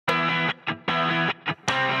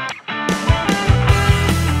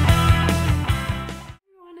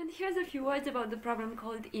few words about the problem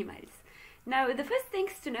called emails. Now, the first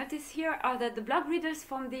things to notice here are that the blog readers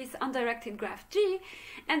form this undirected graph G,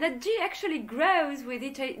 and that G actually grows with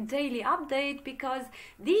each daily update because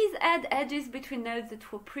these add edges between nodes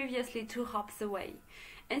that were previously 2 hops away.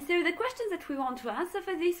 And so the questions that we want to answer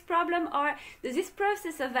for this problem are, does this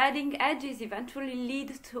process of adding edges eventually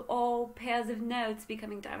lead to all pairs of nodes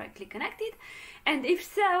becoming directly connected? And if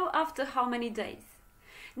so, after how many days?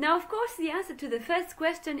 Now, of course, the answer to the first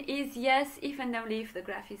question is yes, if and only if the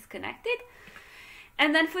graph is connected.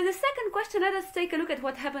 And then for the second question, let us take a look at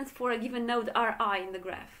what happens for a given node Ri in the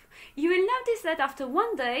graph. You will notice that after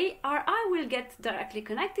 1 day, Ri will get directly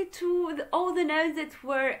connected to all the nodes that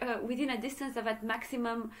were within a distance of at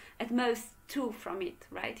most 2 from it,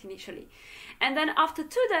 right, initially. And then after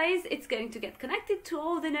 2 days, it's going to get connected to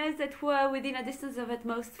all the nodes that were within a distance of at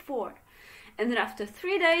most 4. And then after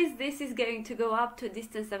 3 days, this is going to go up to a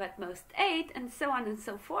distance of at most 8, and so on and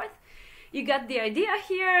so forth. You got the idea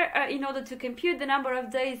here. In order to compute the number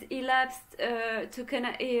of days elapsed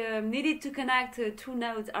needed to connect 2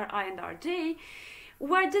 nodes Ri and Rj,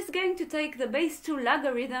 we're just going to take the base 2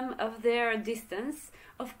 logarithm of their distance,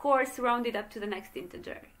 of course rounded up to the next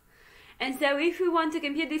integer. And so if we want to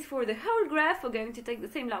compute this for the whole graph, we're going to take the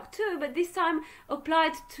same log 2, but this time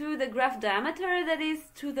applied to the graph diameter, that is,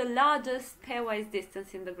 to the largest pairwise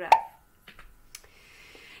distance in the graph.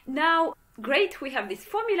 Now, great, we have this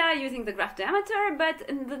formula using the graph diameter, but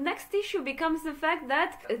the next issue becomes the fact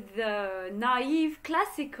that the naive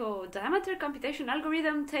classical diameter computation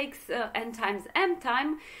algorithm takes n times m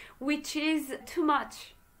time, which is too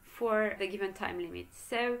much for the given time limit.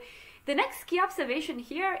 So the next key observation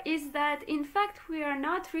here is that, in fact, we are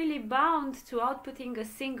not really bound to outputting a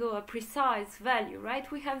single precise value,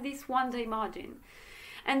 right? We have this 1-day margin.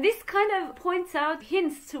 And this kind of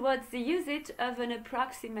hints towards the usage of an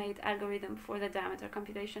approximate algorithm for the diameter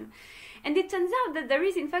computation. And it turns out that there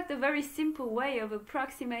is, in fact, a very simple way of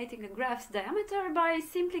approximating a graph's diameter by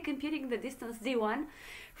simply computing the distance d1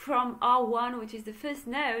 from R1, which is the first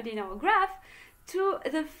node in our graph, to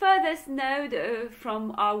the furthest node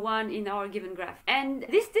from R1 in our given graph. And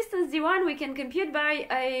this distance d1 we can compute by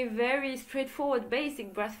a very straightforward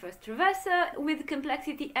basic breadth-first traversal with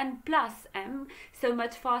complexity n plus m, so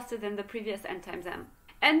much faster than the previous n times m.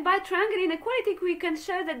 And by triangle inequality we can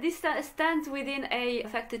show that this stands within a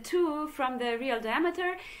factor 2 from the real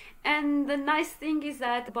diameter. And the nice thing is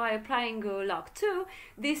that by applying log 2,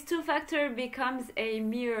 this 2 factor becomes a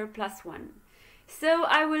mere plus 1. So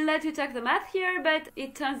I will let you check the math here, but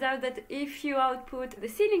it turns out that if you output the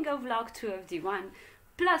ceiling of log 2 of d1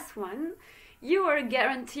 plus 1, you are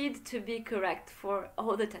guaranteed to be correct for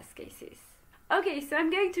all the test cases. Okay, so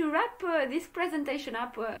I'm going to wrap this presentation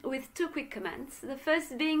up with 2 quick comments. The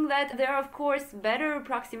first being that there are, of course, better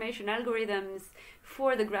approximation algorithms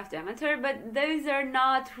for the graph diameter, but those are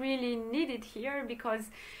not really needed here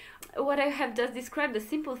because what I have just described, the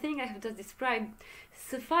simple thing I have just described,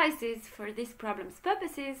 suffices for this problem's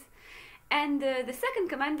purposes. And the second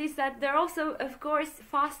comment is that there are also, of course,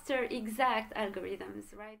 faster exact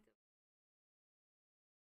algorithms, right?